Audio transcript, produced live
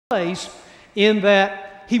place in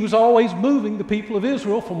that he was always moving the people of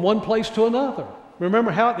Israel from one place to another.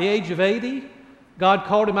 Remember how at the age of 80, God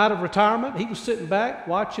called him out of retirement? He was sitting back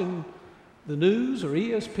watching the news or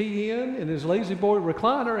ESPN in his lazy boy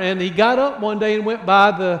recliner, and he got up one day and went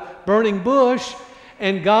by the burning bush,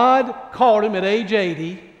 and God called him at age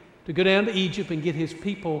 80 to go down to Egypt and get his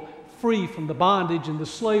people free from the bondage and the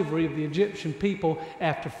slavery of the Egyptian people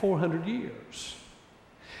after 400 years.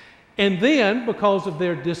 And then, because of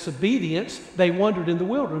their disobedience, they wandered in the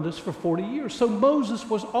wilderness for 40 years. So Moses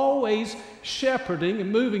was always shepherding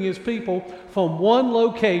and moving his people from one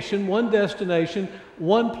location, one destination,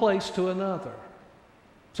 one place to another.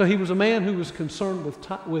 So he was a man who was concerned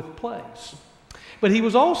with place. But he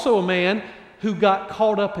was also a man who got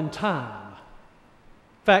caught up in time.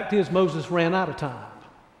 Fact is, Moses ran out of time.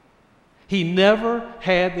 He never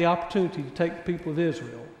had the opportunity to take the people of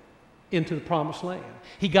Israel into the Promised Land.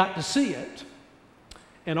 He got to see it.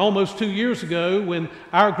 And almost 2 years ago, when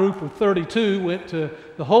our group of 32 went to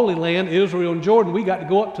the Holy Land, Israel and Jordan, we got to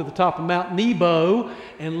go up to the top of Mount Nebo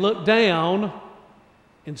and look down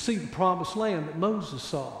and see the Promised Land that Moses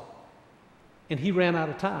saw. And he ran out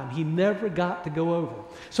of time. He never got to go over.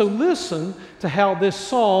 So listen to how this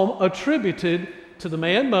psalm attributed to the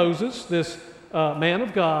man Moses, this man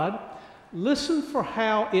of God. Listen for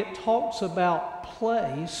how it talks about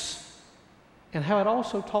place and how it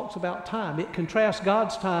also talks about time. It contrasts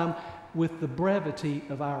God's time with the brevity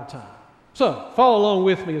of our time. So, follow along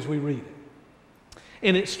with me as we read it.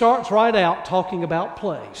 And it starts right out talking about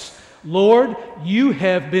place. Lord, you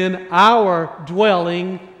have been our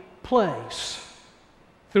dwelling place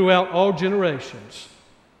throughout all generations.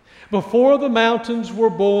 Before the mountains were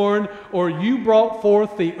born, or you brought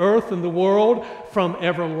forth the earth and the world, from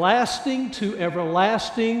everlasting to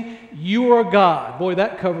everlasting, you are God. Boy,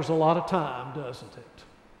 that covers a lot of time, doesn't it?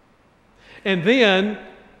 And then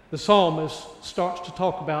the psalmist starts to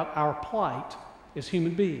talk about our plight as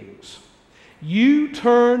human beings. You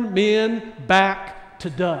turn men back to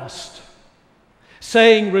dust,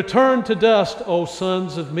 saying, return to dust, O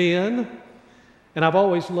sons of men. And I've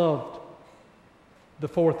always loved the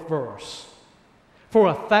fourth verse. For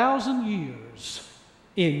 1,000 years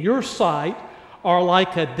in your sight are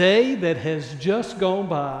like a day that has just gone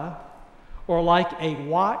by, or like a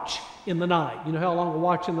watch in the night. You know how long a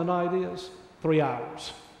watch in the night is? 3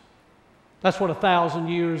 hours. That's what 1,000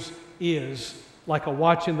 years is, like a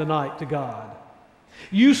watch in the night to God.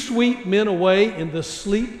 You sweep men away in the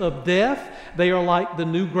sleep of death. They are like the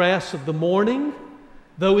new grass of the morning.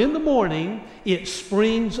 Though in the morning it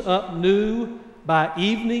springs up new, by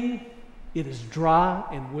evening it is dry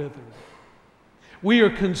and withered. We are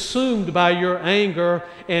consumed by your anger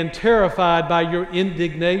and terrified by your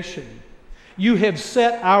indignation. You have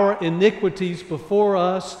set our iniquities before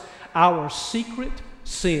us, our secret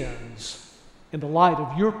sins, in the light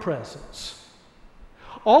of your presence.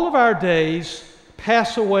 All of our days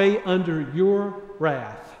pass away under your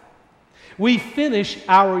wrath. We finish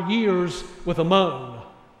our years with a moan.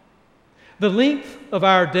 The length of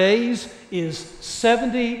our days is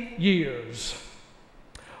 70 years,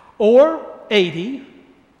 or 80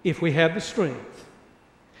 if we have the strength.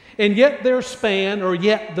 And yet their span, or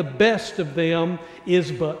yet the best of them,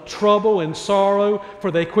 is but trouble and sorrow, for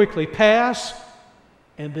they quickly pass,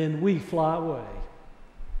 and then we fly away.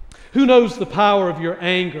 Who knows the power of your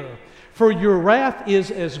anger? For your wrath is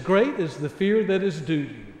as great as the fear that is due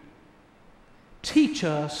you. Teach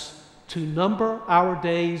us to number our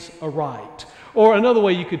days aright. Or another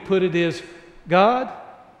way you could put it is, God,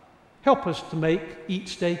 help us to make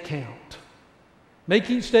each day count. Make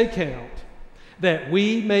each day count, that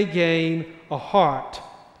we may gain a heart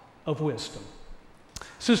of wisdom.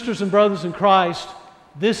 Sisters and brothers in Christ,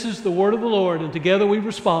 this is the word of the Lord, and together we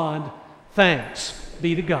respond, thanks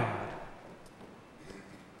be to God.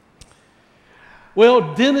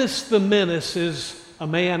 Well, Dennis the Menace is a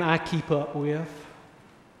man I keep up with.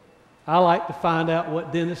 I like to find out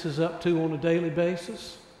what Dennis is up to on a daily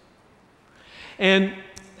basis. And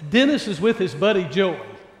Dennis is with his buddy Joey.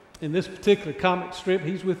 In this particular comic strip,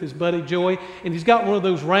 he's with his buddy Joey, and he's got one of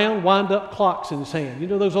those round wind-up clocks in his hand. You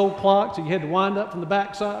know those old clocks that you had to wind up from the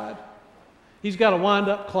backside? He's got a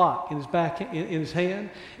wind-up clock in his hand,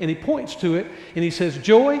 and he points to it, and he says,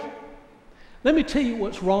 Joey, let me tell you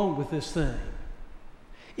what's wrong with this thing.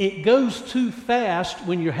 It goes too fast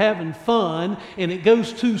when you're having fun, and it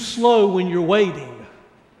goes too slow when you're waiting.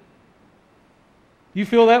 You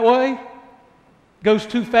feel that way? Goes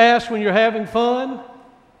too fast when you're having fun,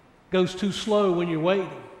 goes too slow when you're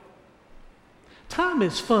waiting. Time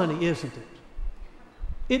is funny, isn't it?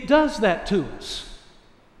 It does that to us.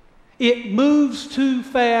 It moves too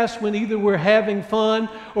fast when either we're having fun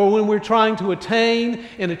or when we're trying to attain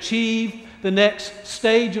and achieve the next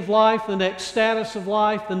stage of life, the next status of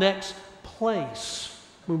life, the next place,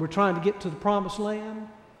 when we're trying to get to the promised land,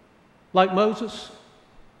 like Moses.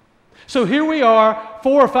 So here we are,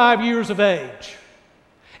 4 or 5 years of age,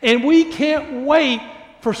 and we can't wait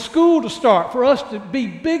for school to start, for us to be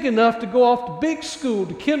big enough to go off to big school,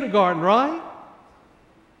 to kindergarten, right?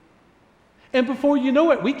 And before you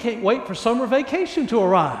know it, we can't wait for summer vacation to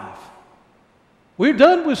arrive. We're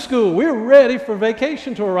done with school. We're ready for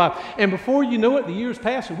vacation to arrive. And before you know it, the years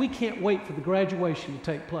pass, and we can't wait for the graduation to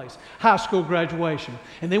take place, high school graduation.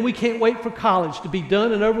 And then we can't wait for college to be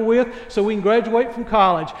done and over with so we can graduate from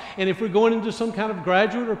college. And if we're going into some kind of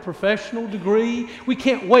graduate or professional degree, we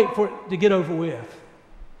can't wait for it to get over with.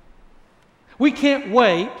 We can't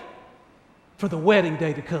wait for the wedding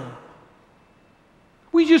day to come.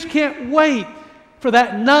 We just can't wait for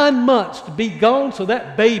that 9 months to be gone so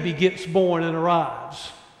that baby gets born and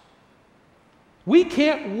arrives. We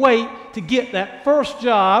can't wait to get that first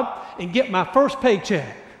job and get my first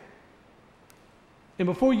paycheck. And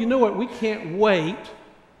before you know it, we can't wait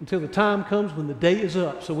until the time comes when the day is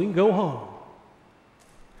up so we can go home.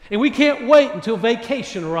 And we can't wait until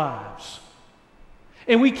vacation arrives.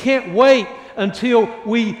 And we can't wait until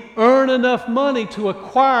we earn enough money to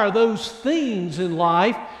acquire those things in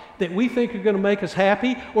life that we think are going to make us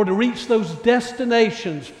happy, or to reach those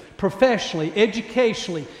destinations professionally,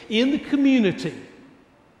 educationally, in the community.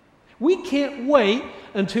 We can't wait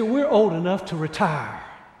until we're old enough to retire.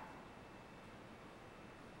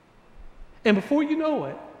 And before you know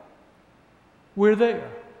it, we're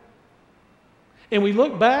there. And we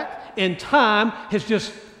look back, and time has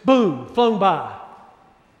just, boom, flown by.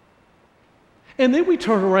 And then we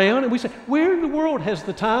turn around and we say, where in the world has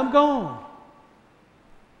the time gone?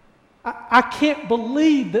 I can't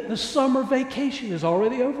believe that the summer vacation is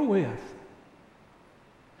already over with.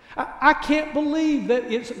 I can't believe that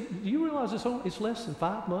do you realize it's less than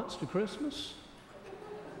 5 months to Christmas?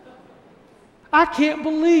 I can't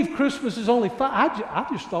believe Christmas is only 5. I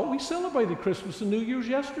just thought we celebrated Christmas and New Year's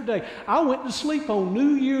yesterday. I went to sleep on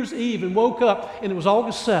New Year's Eve and woke up and it was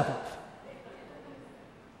August 7th.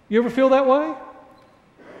 You ever feel that way?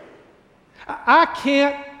 I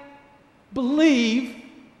can't believe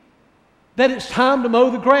that it's time to mow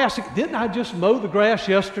the grass. Didn't I just mow the grass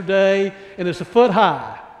yesterday and it's a foot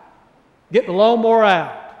high? Get the lawnmower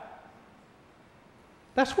out.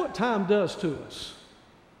 That's what time does to us.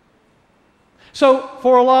 So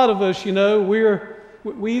for a lot of us, you know,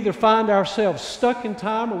 we either find ourselves stuck in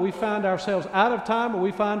time, or we find ourselves out of time, or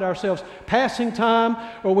we find ourselves passing time,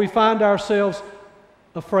 or we find ourselves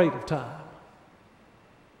afraid of time.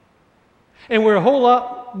 And we're a whole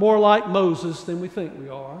lot more like Moses than we think we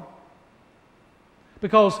are.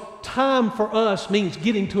 Because time for us means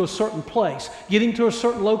getting to a certain place, getting to a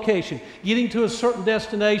certain location, getting to a certain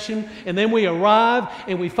destination, and then we arrive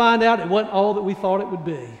and we find out it wasn't all that we thought it would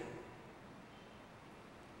be.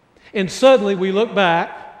 And suddenly we look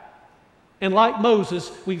back, and like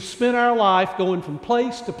Moses, we've spent our life going from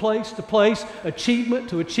place to place to place, achievement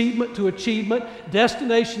to achievement to achievement,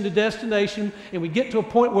 destination to destination, and we get to a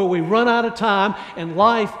point where we run out of time and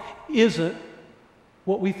life isn't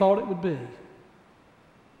what we thought it would be.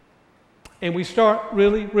 And we start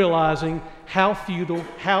really realizing how futile,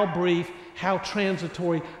 how brief, how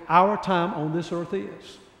transitory our time on this earth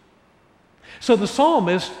is. So the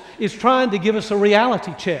psalmist is trying to give us a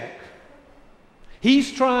reality check.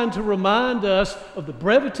 He's trying to remind us of the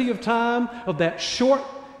brevity of time, of that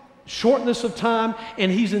shortness of time,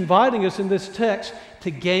 and he's inviting us in this text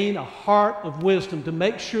to gain a heart of wisdom, to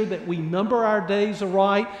make sure that we number our days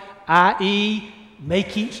aright, i.e.,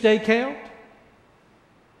 make each day count,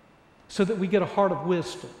 so that we get a heart of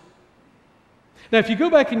wisdom. Now, if you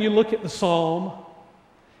go back and you look at the psalm,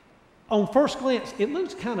 on first glance, it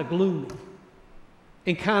looks kind of gloomy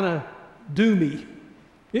and kind of doomy.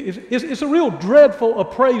 It's a real dreadful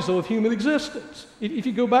appraisal of human existence. If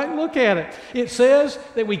you go back and look at it, it says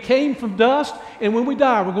that we came from dust, and when we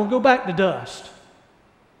die, we're going to go back to dust.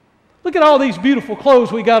 Look at all these beautiful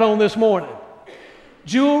clothes we got on this morning.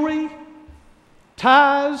 Jewelry,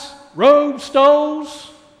 ties, robes, stoles.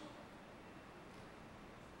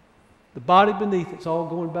 The body beneath it's all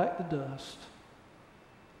going back to dust.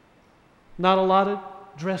 Not a lot of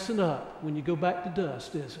dressing up when you go back to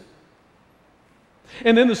dust, is it?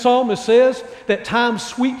 And then the psalmist says that time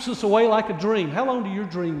sweeps us away like a dream. How long do your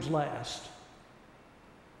dreams last?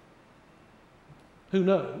 Who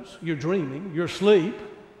knows? You're dreaming, you're asleep.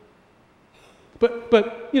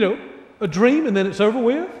 But you know, a dream and then it's over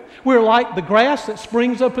with. We're like the grass that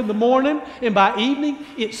springs up in the morning and by evening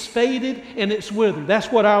it's faded and it's withered.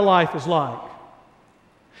 That's what our life is like.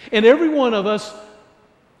 And every one of us,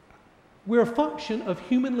 we're a function of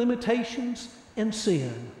human limitations and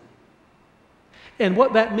sin. And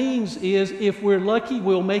what that means is if we're lucky,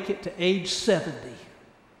 we'll make it to age 70.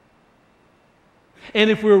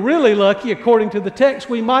 And if we're really lucky, according to the text,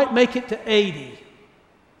 we might make it to 80.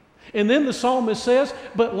 And then the psalmist says,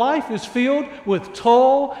 but life is filled with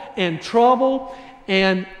toil and trouble,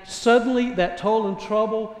 and suddenly that toil and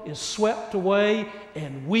trouble is swept away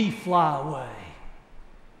and we fly away.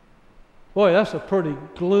 Boy, that's a pretty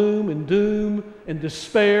gloom and doom and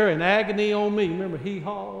despair and agony on me. Remember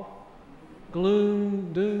hee-haw?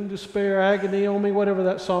 Gloom, doom, despair, agony on me, whatever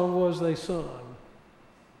that song was they sung.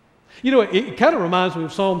 You know, it kind of reminds me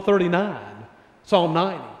of Psalm 39, Psalm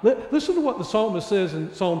 90. Listen to what the psalmist says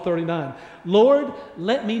in Psalm 39. Lord,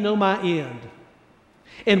 let me know my end,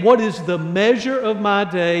 and what is the measure of my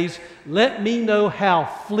days. Let me know how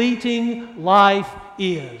fleeting life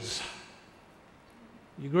is.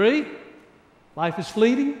 You agree? Life is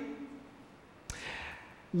fleeting.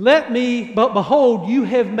 But behold, you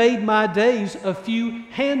have made my days a few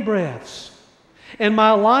handbreadths, and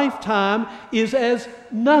my lifetime is as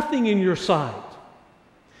nothing in your sight.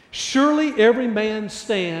 Surely every man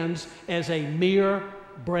stands as a mere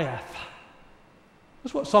breath.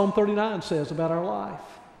 That's what Psalm 39 says about our life.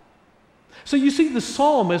 So you see, the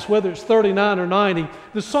psalmist, whether it's 39 or 90,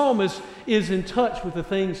 the psalmist is in touch with the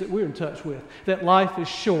things that we're in touch with. That life is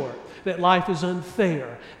short, that life is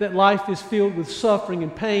unfair, that life is filled with suffering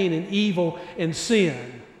and pain and evil and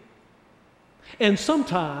sin. And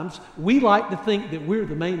sometimes we like to think that we're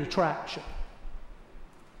the main attraction.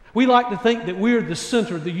 We like to think that we're the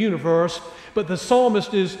center of the universe, but the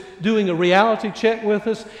psalmist is doing a reality check with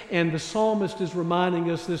us, and the psalmist is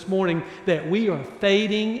reminding us this morning that we are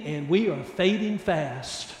fading, and we are fading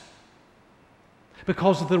fast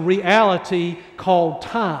because of the reality called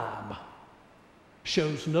time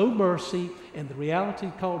shows no mercy, and the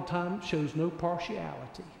reality called time shows no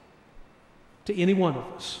partiality to any one of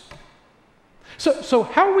us. So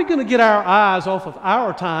how are we going to get our eyes off of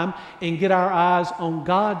our time and get our eyes on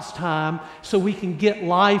God's time so we can get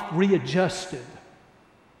life readjusted?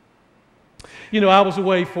 You know, I was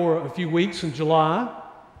away for a few weeks in July.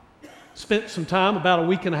 Spent some time, about a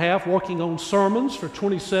week and a half, working on sermons for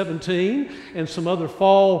 2017 and some other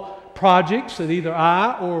fall projects that either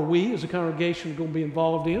I or we as a congregation are going to be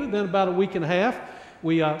involved in. And then about a week and a half,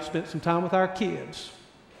 we spent some time with our kids,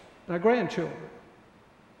 our grandchildren.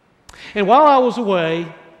 And while I was away,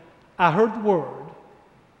 I heard the word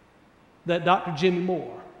that Dr. Jimmy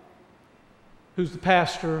Moore, who's the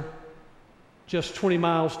pastor just 20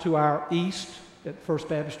 miles to our east at First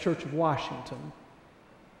Baptist Church of Washington,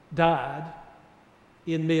 died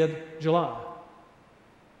in mid-July.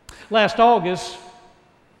 Last August,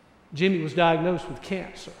 Jimmy was diagnosed with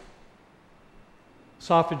cancer,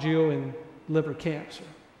 esophageal and liver cancer.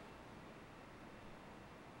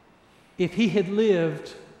 If he had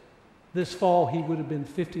lived this fall, he would have been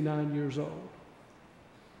 59 years old.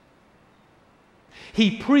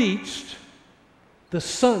 He preached the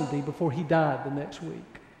Sunday before he died the next week.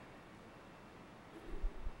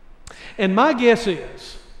 And my guess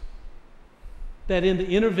is that in the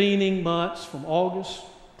intervening months from August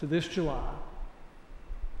to this July,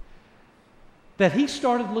 that he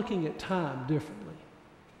started looking at time differently.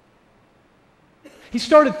 He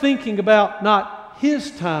started thinking about not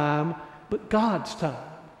his time, but God's time.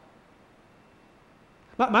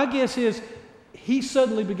 My guess is he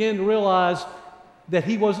suddenly began to realize that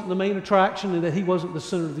he wasn't the main attraction and that he wasn't the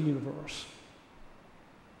center of the universe.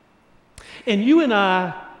 And you and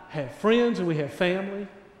I have friends and we have family.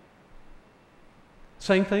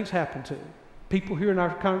 Same things happen to people here in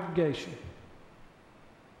our congregation.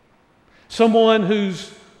 Someone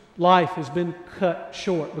whose life has been cut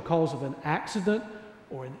short because of an accident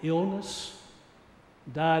or an illness,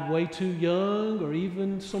 died way too young, or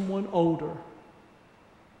even someone older.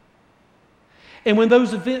 And when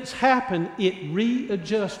those events happen, it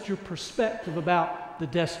readjusts your perspective about the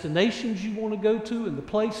destinations you want to go to and the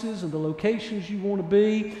places and the locations you want to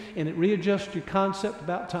be, and it readjusts your concept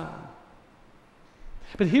about time.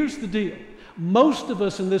 But here's the deal. Most of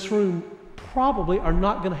us in this room probably are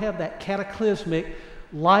not going to have that cataclysmic,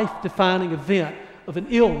 life-defining event of an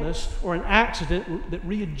illness or an accident that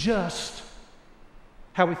readjusts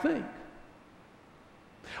how we think.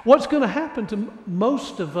 What's going to happen to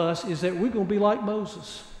most of us is that we're going to be like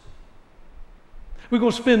Moses. We're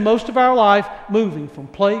going to spend most of our life moving from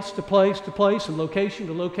place to place to place, and location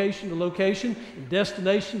to location to location, and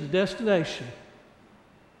destination to destination.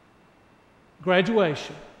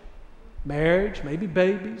 graduation, marriage, maybe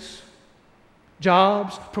babies,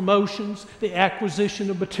 jobs, promotions, the acquisition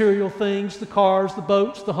of material things, the cars, the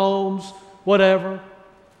boats, the homes, whatever.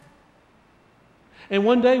 And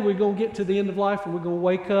one day we're going to get to the end of life and we're going to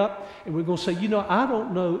wake up and we're going to say, you know, I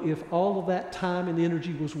don't know if all of that time and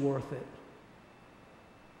energy was worth it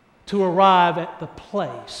to arrive at the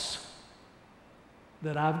place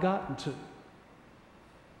that I've gotten to.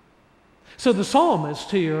 So the psalmist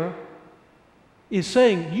here is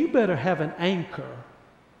saying, you better have an anchor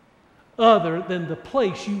other than the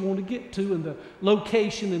place you want to get to and the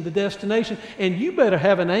location and the destination. And you better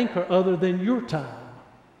have an anchor other than your time.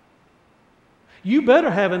 You better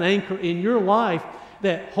have an anchor in your life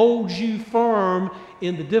that holds you firm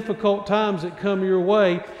in the difficult times that come your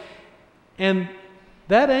way. And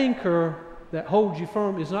that anchor that holds you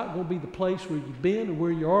firm is not going to be the place where you've been or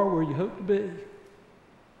where you are, where you hope to be.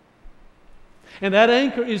 And that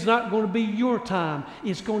anchor is not going to be your time.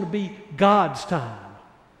 It's going to be God's time.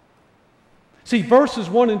 See, verses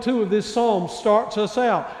 1 and 2 of this psalm starts us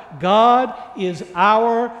out. God is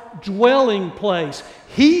our dwelling place.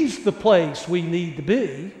 He's the place we need to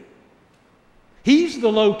be. He's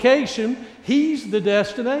the location. He's the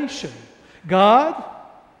destination. God,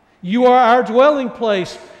 you are our dwelling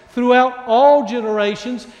place throughout all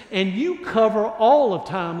generations, and you cover all of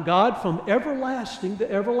time, God, from everlasting to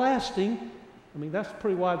everlasting. I mean, that's a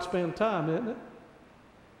pretty wide span of time, isn't it?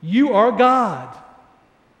 You are God.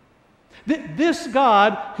 This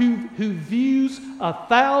God who views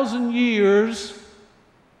 1,000 years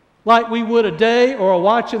like we would a day or a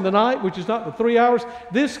watch in the night, which is not the 3 hours,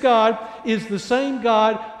 this God is the same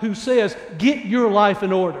God who says, get your life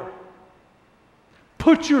in order.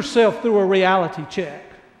 Put yourself through a reality check.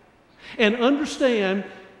 And understand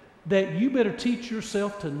that you better teach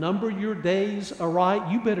yourself to number your days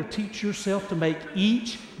aright. You better teach yourself to make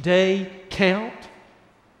each day count.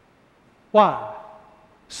 Why?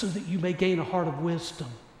 So that you may gain a heart of wisdom.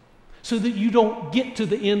 So that you don't get to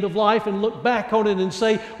the end of life and look back on it and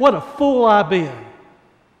say, what a fool I've been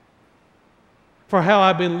for how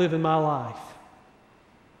I've been living my life.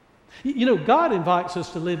 You know, God invites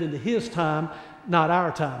us to live into His time, not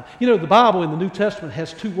our time. You know, the Bible in the New Testament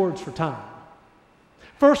has 2 words for time.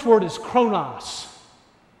 First word is chronos.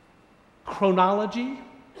 Chronology.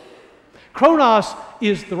 Chronos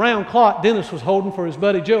is the round clock Dennis was holding for his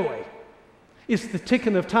buddy Joey. It's the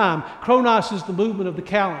ticking of time. Chronos is the movement of the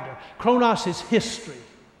calendar. Chronos is history.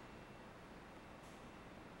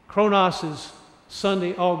 Chronos is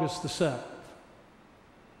Sunday, August the 7th. A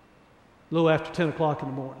little after 10 o'clock in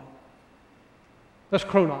the morning. That's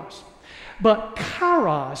chronos. But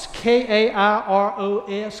kairos,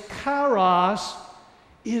 K-A-I-R-O-S, kairos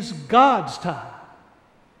is God's time.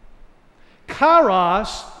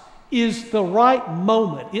 Kairos is the right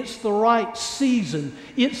moment. It's the right season.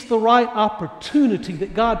 It's the right opportunity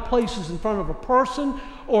that God places in front of a person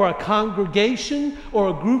or a congregation or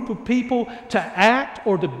a group of people to act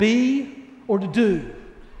or to be or to do.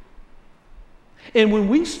 And when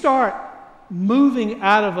we start moving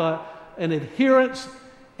out of an adherence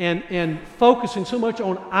and focusing so much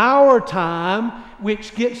on our time,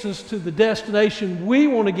 which gets us to the destination we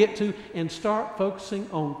want to get to, and start focusing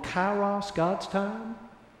on kairos, God's time,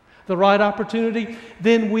 the right opportunity,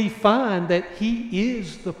 then we find that He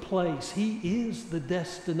is the place, He is the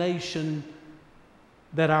destination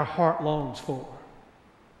that our heart longs for.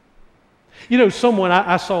 You know,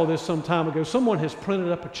 I saw this some time ago, someone has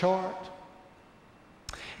printed up a chart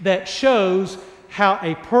that shows how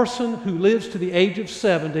a person who lives to the age of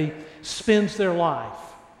 70 spends their life.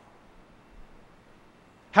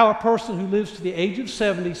 How a person who lives to the age of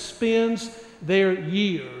 70 spends their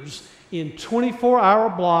years in 24-hour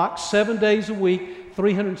blocks, 7 days a week,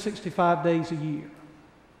 365 days a year.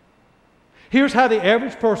 Here's how the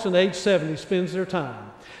average person age 70 spends their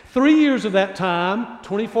time. 3 years of that time,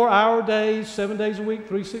 24-hour days, 7 days a week,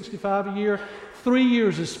 365 a year, 3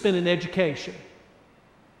 years is spent in education.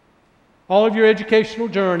 All of your educational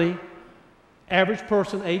journey, average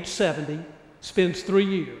person age 70 spends 3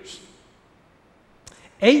 years.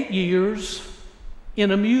 8 years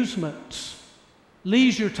in amusements,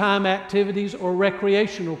 leisure time activities, or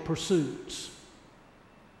recreational pursuits.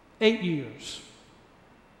 8 years.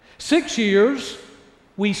 6 years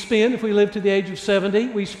we spend, if we live to the age of 70,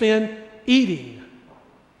 we spend eating.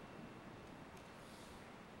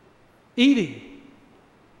 Eating.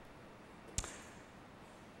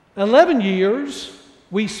 11 years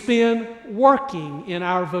we spend working in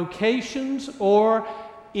our vocations or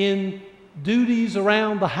in duties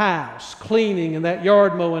around the house, cleaning and that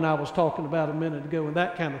yard mowing I was talking about a minute ago and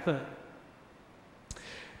that kind of thing.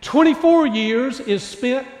 24 years is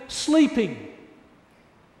spent sleeping.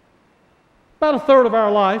 About a third of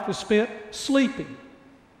our life is spent sleeping.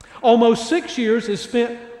 Almost 6 years is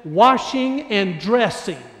spent washing and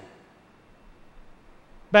dressing.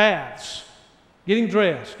 Baths, getting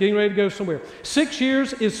dressed, getting ready to go somewhere. 6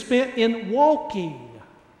 years is spent in walking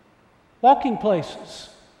places.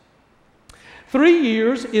 3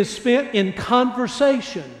 years is spent in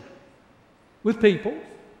conversation with people.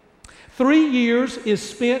 3 years is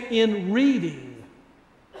spent in reading.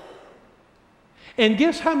 And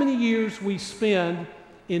guess how many years we spend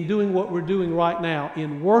in doing what we're doing right now,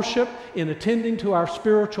 in worship, in attending to our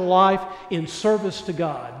spiritual life, in service to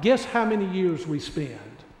God. Guess how many years we spend?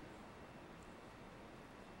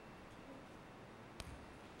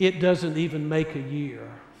 It doesn't even make a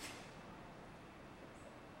year.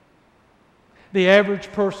 The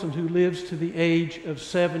average person who lives to the age of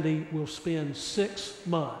 70 will spend 6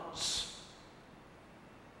 months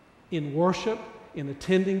in worship, in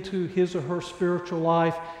attending to his or her spiritual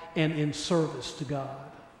life, and in service to God.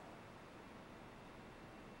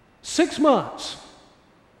 6 months.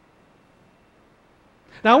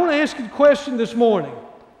 Now, I want to ask you a question this morning.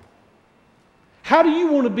 How do you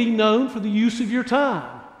want to be known for the use of your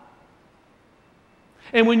time?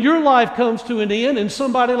 And when your life comes to an end and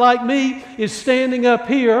somebody like me is standing up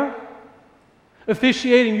here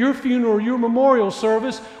officiating your funeral or your memorial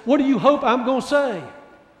service, what do you hope I'm going to say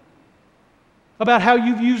about how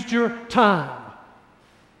you've used your time?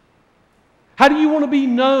 How do you want to be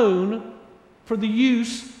known for the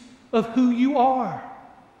use of who you are?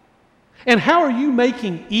 And how are you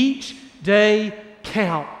making each day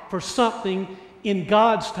count for something in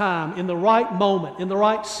God's time, in the right moment, in the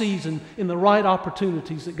right season, in the right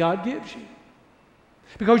opportunities that God gives you?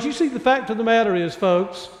 Because you see, the fact of the matter is,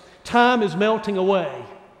 folks, time is melting away.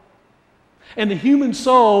 And the human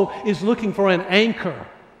soul is looking for an anchor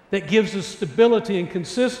that gives us stability and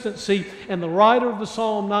consistency. And the writer of the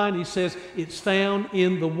Psalm 90 says it's found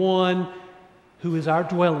in the one who is our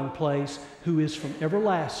dwelling place, who is from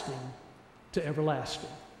everlasting to everlasting.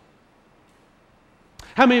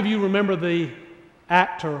 How many of you remember the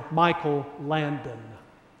actor Michael Landon?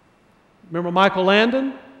 Remember Michael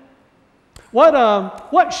Landon?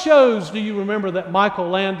 What shows do you remember that Michael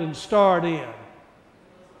Landon starred in?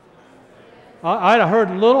 I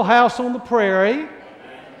heard Little House on the Prairie,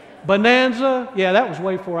 Bonanza. Yeah, that was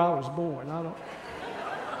way before I was born.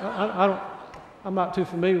 I'm not too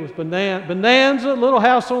familiar with Bonanza, Little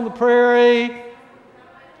House on the Prairie.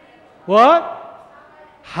 What?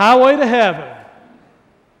 Highway to Heaven.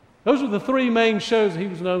 Those were the 3 main shows he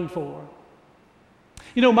was known for.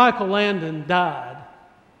 You know, Michael Landon died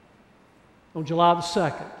on July the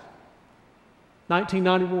 2nd,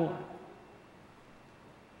 1991,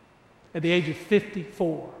 at the age of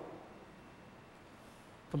 54,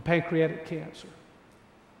 from pancreatic cancer.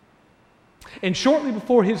 And shortly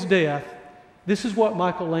before his death, this is what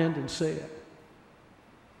Michael Landon said.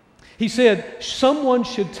 He said, "Someone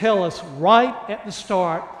should tell us right at the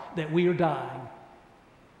start that we are dying.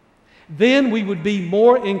 Then we would be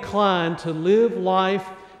more inclined to live life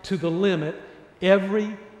to the limit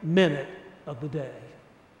every minute of the day."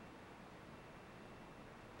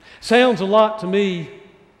 Sounds a lot to me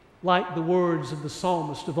like the words of the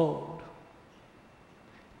psalmist of old.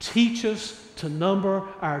 Teach us to number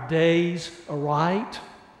our days aright,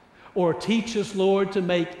 or teach us, Lord, to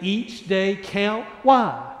make each day count.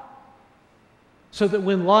 Why? So that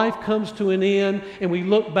when life comes to an end and we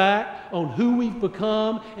look back on who we've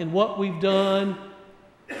become and what we've done,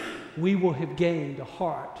 we will have gained a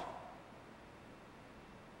heart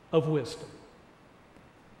of wisdom.